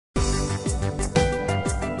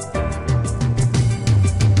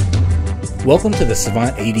Welcome to the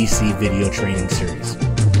Savant ADC video training series.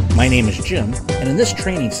 My name is Jim, and in this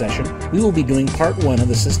training session, we will be doing part 1 of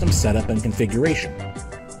the system setup and configuration.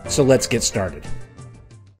 So let's get started.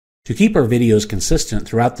 To keep our videos consistent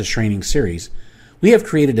throughout this training series, we have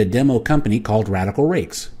created a demo company called Radical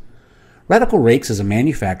Rakes. Radical Rakes is a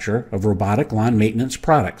manufacturer of robotic lawn maintenance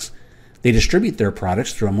products. They distribute their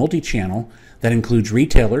products through a multi-channel that includes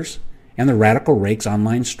retailers and the Radical Rakes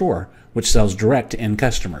online store, which sells direct to end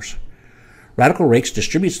customers. Radical Rakes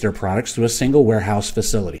distributes their products through a single warehouse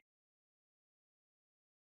facility.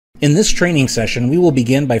 In this training session, we will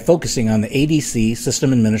begin by focusing on the ADC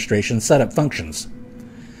system administration setup functions.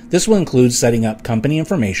 This will include setting up company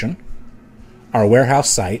information, our warehouse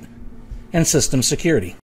site, and system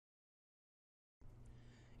security.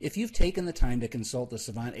 If you've taken the time to consult the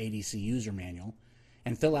Savant ADC user manual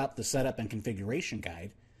and fill out the setup and configuration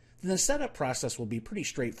guide, then the setup process will be pretty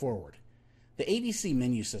straightforward. The ADC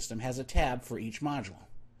menu system has a tab for each module,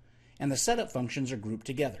 and the setup functions are grouped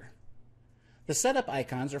together. The setup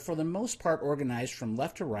icons are for the most part organized from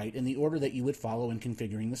left to right in the order that you would follow in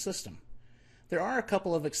configuring the system. There are a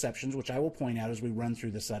couple of exceptions which I will point out as we run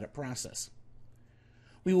through the setup process.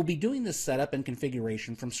 We will be doing this setup and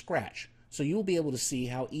configuration from scratch, so you will be able to see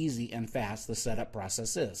how easy and fast the setup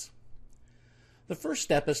process is. The first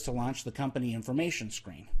step is to launch the company information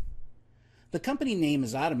screen. The company name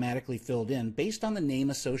is automatically filled in based on the name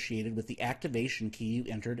associated with the activation key you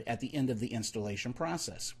entered at the end of the installation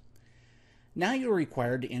process. Now you are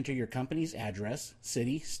required to enter your company's address,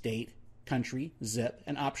 city, state, country, zip,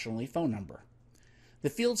 and optionally phone number. The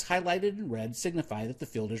fields highlighted in red signify that the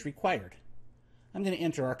field is required. I'm going to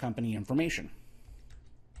enter our company information.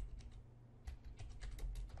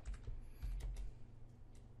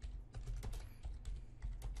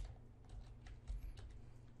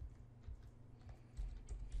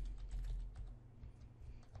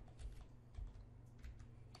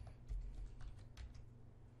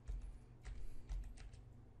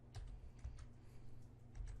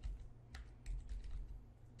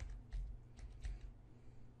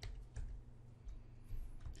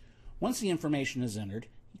 Once the information is entered,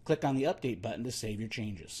 click on the Update button to save your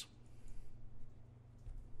changes.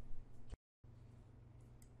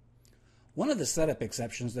 One of the setup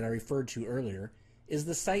exceptions that I referred to earlier is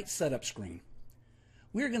the site setup screen.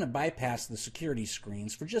 We are going to bypass the security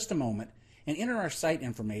screens for just a moment and enter our site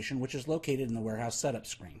information, which is located in the warehouse setup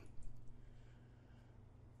screen.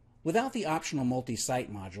 Without the optional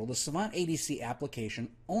multi-site module, the Savant ADC application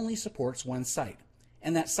only supports one site,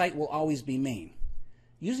 and that site will always be main.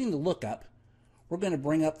 Using the lookup, we're going to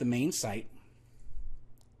bring up the main site.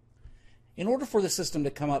 In order for the system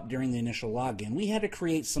to come up during the initial login, we had to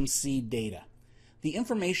create some seed data. The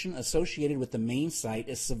information associated with the main site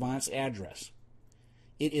is Savant's address.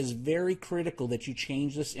 It is very critical that you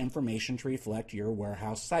change this information to reflect your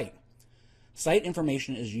warehouse site. Site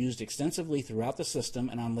information is used extensively throughout the system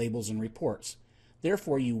and on labels and reports.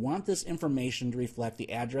 Therefore, you want this information to reflect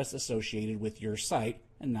the address associated with your site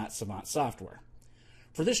and not Savant software.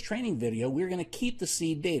 For this training video, we're going to keep the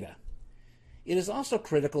seed data. It is also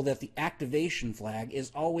critical that the activation flag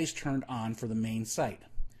is always turned on for the main site.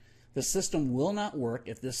 The system will not work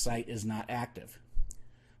if this site is not active.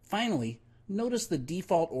 Finally, notice the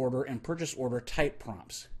default order and purchase order type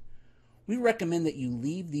prompts. We recommend that you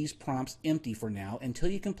leave these prompts empty for now until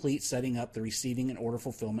you complete setting up the receiving and order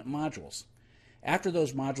fulfillment modules. After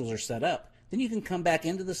those modules are set up, then you can come back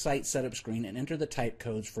into the site setup screen and enter the type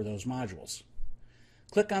codes for those modules.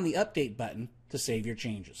 Click on the Update button to save your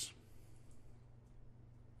changes.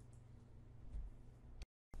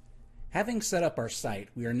 Having set up our site,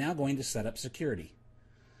 we are now going to set up security.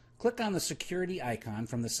 Click on the security icon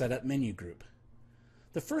from the Setup menu group.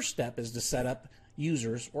 The first step is to set up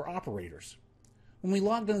users or operators. When we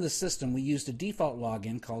logged into the system, we used a default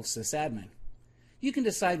login called sysadmin. You can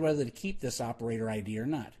decide whether to keep this operator ID or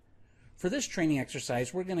not. For this training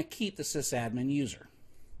exercise, we're going to keep the sysadmin user.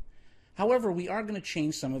 However, we are going to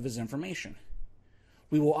change some of his information.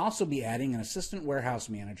 We will also be adding an assistant warehouse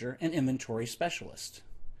manager and inventory specialist.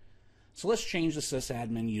 So let's change the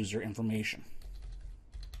sysadmin user information.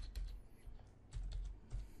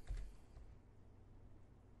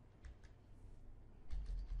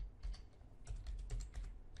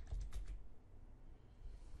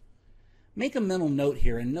 Make a mental note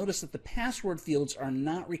here and notice that the password fields are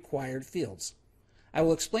not required fields. I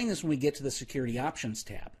will explain this when we get to the Security Options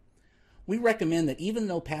tab. We recommend that even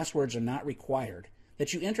though passwords are not required,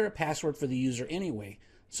 that you enter a password for the user anyway,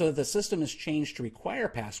 so that the system is changed to require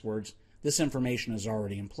passwords, this information is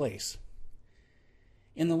already in place.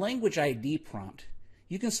 In the language ID prompt,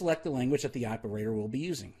 you can select the language that the operator will be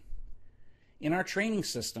using. In our training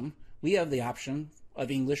system, we have the option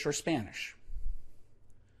of English or Spanish.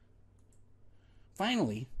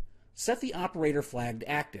 Finally, set the operator flag to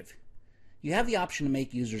active. You have the option to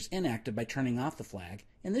make users inactive by turning off the flag,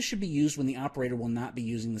 and this should be used when the operator will not be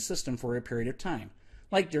using the system for a period of time,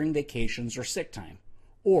 like during vacations or sick time,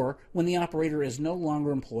 or when the operator is no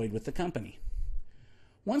longer employed with the company.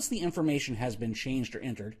 Once the information has been changed or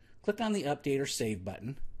entered, click on the Update or Save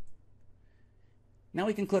button. Now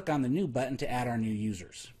we can click on the New button to add our new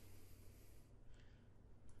users.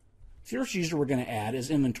 The first user we're going to add is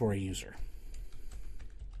Inventory User.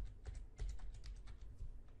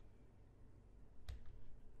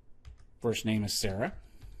 First name is Sarah.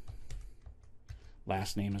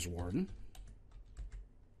 Last name is Warden.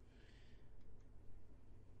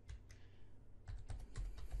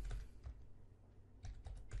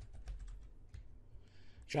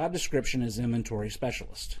 Job description is Inventory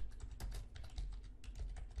Specialist.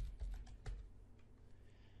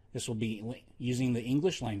 This will be using the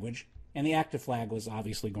English language, and the active flag was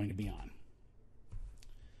obviously going to be on.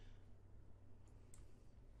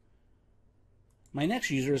 My next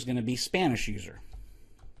user is going to be Spanish User.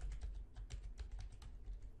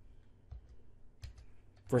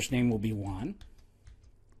 First name will be Juan.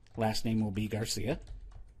 Last name will be Garcia.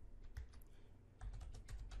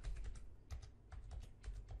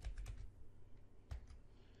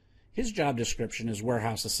 His job description is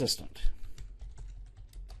Warehouse Assistant.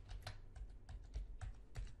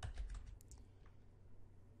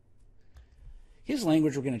 His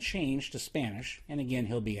language we're going to change to Spanish, and again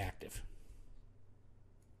he'll be active.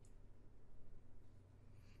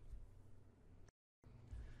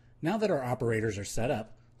 Now that our operators are set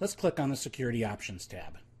up, let's click on the Security Options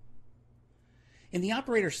tab. In the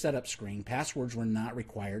operator setup screen, passwords were not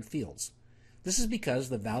required fields. This is because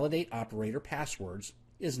the Validate Operator Passwords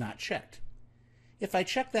is not checked. If I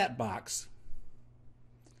check that box,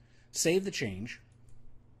 save the change,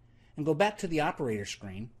 and go back to the operator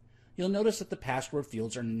screen, you'll notice that the password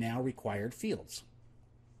fields are now required fields.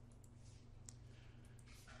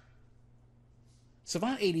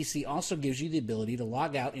 Savant ADC also gives you the ability to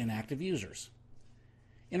log out inactive users.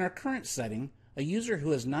 In our current setting, a user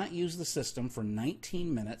who has not used the system for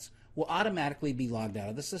 19 minutes will automatically be logged out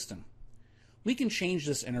of the system. We can change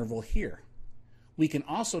this interval here. We can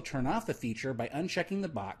also turn off the feature by unchecking the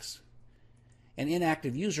box, and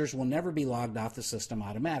inactive users will never be logged off the system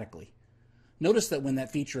automatically. Notice that when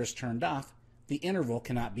that feature is turned off, the interval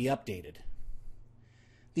cannot be updated.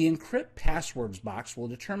 The Encrypt Passwords box will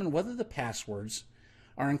determine whether the passwords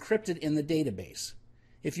are encrypted in the database.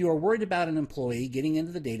 If you are worried about an employee getting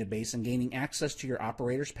into the database and gaining access to your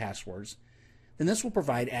operator's passwords, then this will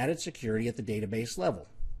provide added security at the database level.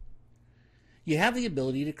 You have the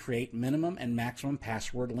ability to create minimum and maximum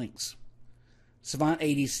password links. Savant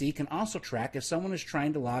ADC can also track if someone is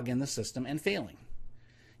trying to log in the system and failing.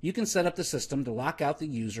 You can set up the system to lock out the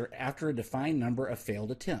user after a defined number of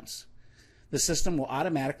failed attempts. The system will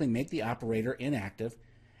automatically make the operator inactive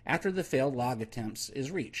after the failed log attempts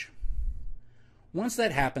is reached. Once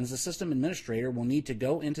that happens, the system administrator will need to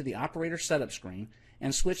go into the operator setup screen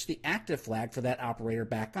and switch the active flag for that operator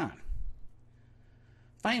back on.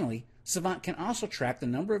 Finally, Savant can also track the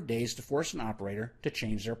number of days to force an operator to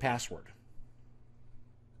change their password.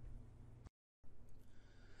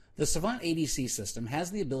 The Savant ADC system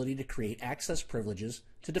has the ability to create access privileges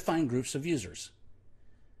to define groups of users.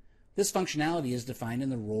 This functionality is defined in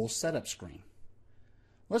the Role Setup screen.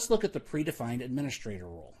 Let's look at the predefined administrator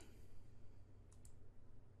role.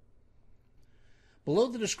 Below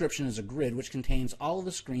the description is a grid which contains all of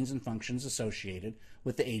the screens and functions associated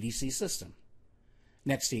with the ADC system.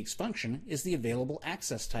 Next to each function is the available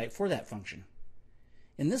access type for that function.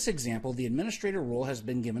 In this example, the administrator role has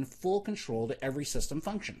been given full control to every system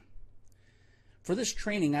function. For this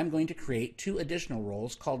training, I'm going to create 2 additional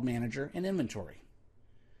roles called Manager and Inventory.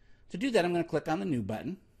 To do that, I'm going to click on the New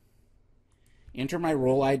button, enter my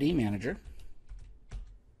role ID Manager,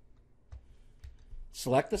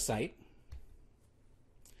 select the site,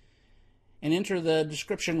 and enter the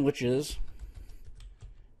description, which is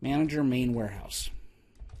Manager Main Warehouse.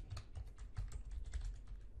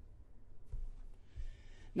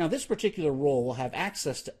 Now, this particular role will have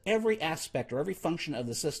access to every aspect or every function of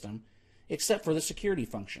the system except for the security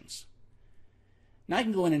functions. Now, I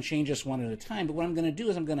can go in and change this one at a time, but what I'm going to do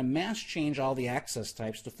is I'm going to mass change all the access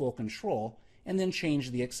types to full control and then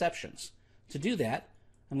change the exceptions. To do that,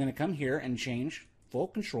 I'm going to come here and change full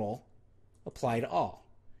control, apply to all.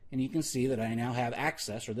 And you can see that I now have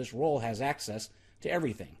access, or this role has access to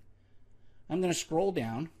everything. I'm going to scroll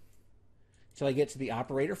down until I get to the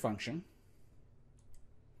operator function.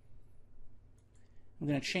 I'm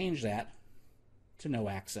going to change that to no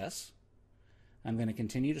access. I'm going to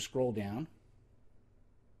continue to scroll down.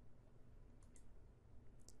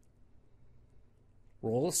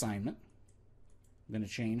 Role assignment, I'm going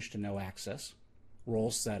to change to no access. Role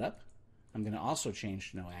setup, I'm going to also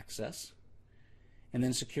change to no access. And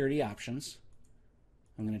then security options,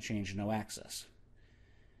 I'm going to change to no access.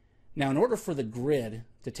 Now, in order for the grid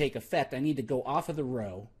to take effect, I need to go off of the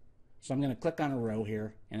row. So I'm going to click on a row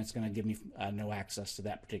here, and it's going to give me no access to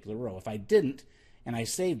that particular row. If I didn't, and I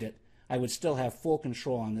saved it, I would still have full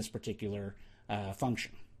control on this particular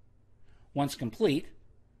function. Once complete,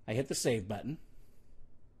 I hit the Save button.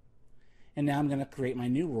 And now I'm going to create my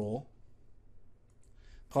new role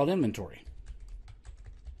called Inventory.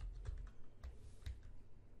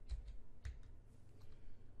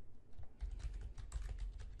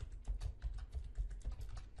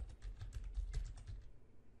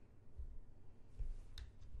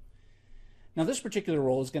 Now this particular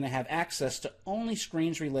role is going to have access to only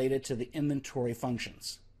screens related to the inventory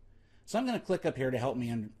functions. So I'm going to click up here to help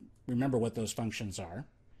me remember what those functions are.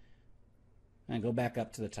 And go back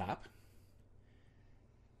up to the top.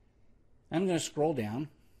 I'm going to scroll down.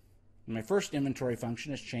 My first inventory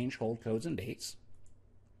function is change hold codes and dates.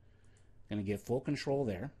 I'm going to give full control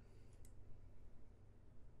there.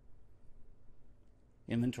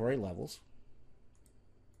 Inventory levels.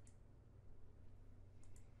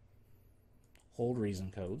 Hold reason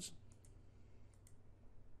codes.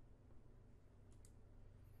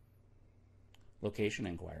 Location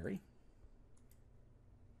inquiry.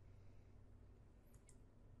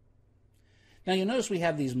 Now you'll notice we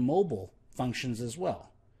have these mobile functions as well.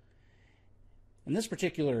 And this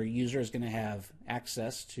particular user is going to have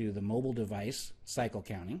access to the mobile device cycle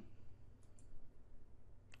counting,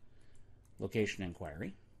 location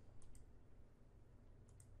inquiry,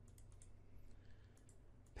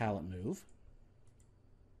 pallet move,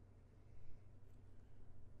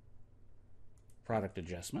 product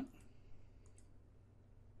adjustment,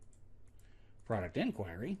 product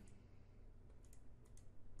inquiry,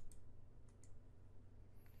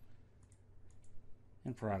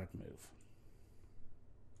 and product move.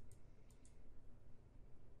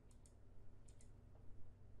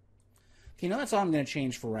 Okay, now that's all I'm going to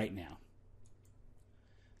change for right now.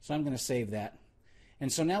 So I'm going to save that.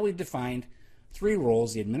 And so now we've defined three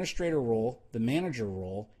roles: the administrator role, the manager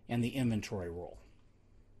role, and the inventory role.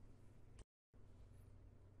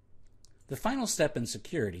 The final step in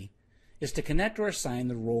security is to connect or assign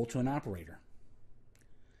the role to an operator.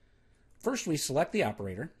 First, we select the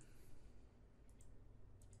operator,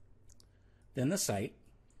 then the site,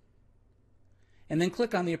 and then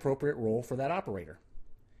click on the appropriate role for that operator.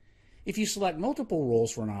 If you select multiple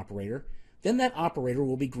roles for an operator, then that operator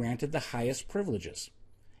will be granted the highest privileges.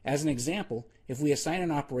 As an example, if we assign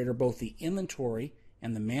an operator both the inventory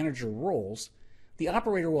and the manager roles, the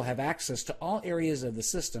operator will have access to all areas of the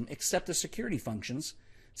system except the security functions,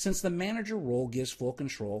 since the manager role gives full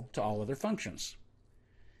control to all other functions.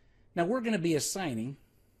 Now we're going to be assigning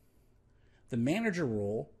the manager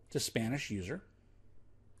role to Spanish user,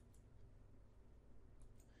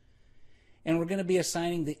 and we're going to be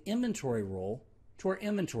assigning the inventory role to our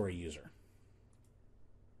inventory user.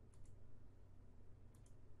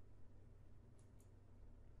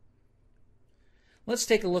 Let's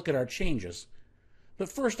take a look at our changes. But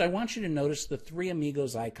first, I want you to notice the three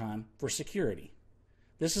amigos icon for security.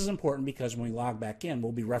 This is important because when we log back in,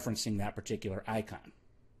 we'll be referencing that particular icon.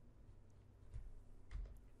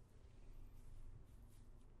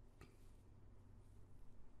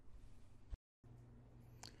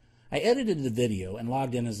 I edited the video and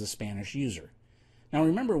logged in as a Spanish user. Now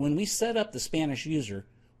remember, when we set up the Spanish user,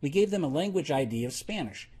 we gave them a language ID of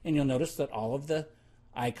Spanish, and you'll notice that all of the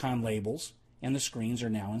icon labels and the screens are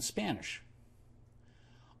now in Spanish.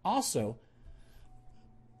 Also,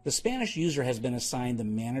 the Spanish user has been assigned the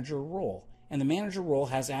manager role, and the manager role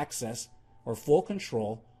has access or full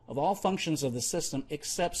control of all functions of the system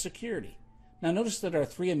except security. Now notice that our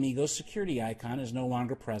Three Amigos security icon is no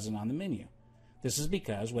longer present on the menu. This is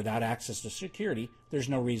because without access to security, there's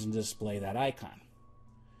no reason to display that icon.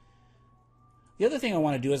 The other thing I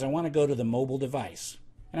want to do is I want to go to the mobile device,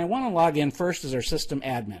 and I want to log in first as our system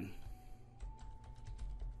admin.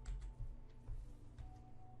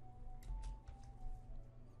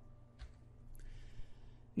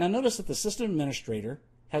 Now notice that the system administrator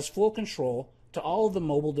has full control to all of the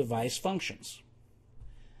mobile device functions.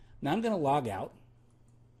 Now I'm going to log out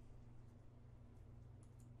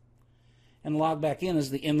and log back in as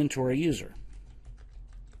the inventory user.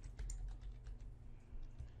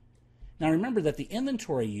 Now remember that the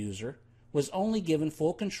inventory user was only given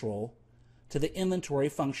full control to the inventory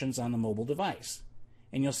functions on the mobile device.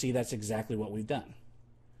 and you'll see that's exactly what we've done.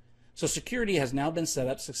 So security has now been set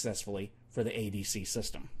up successfully for the ADC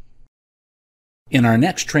system. In our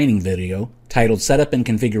next training video, titled Setup and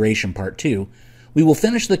Configuration Part 2, we will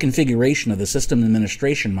finish the configuration of the System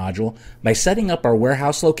Administration module by setting up our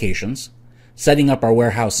warehouse locations, setting up our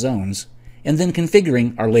warehouse zones, and then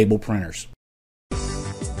configuring our label printers.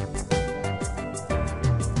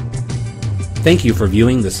 Thank you for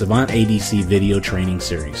viewing the Savant ADC video training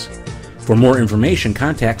series. For more information,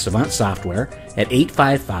 contact Savant Software at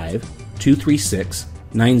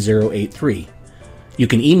 855-236-9083. You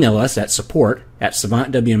can email us at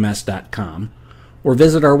support@savantwms.com or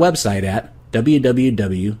visit our website at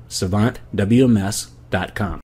www.savantwms.com.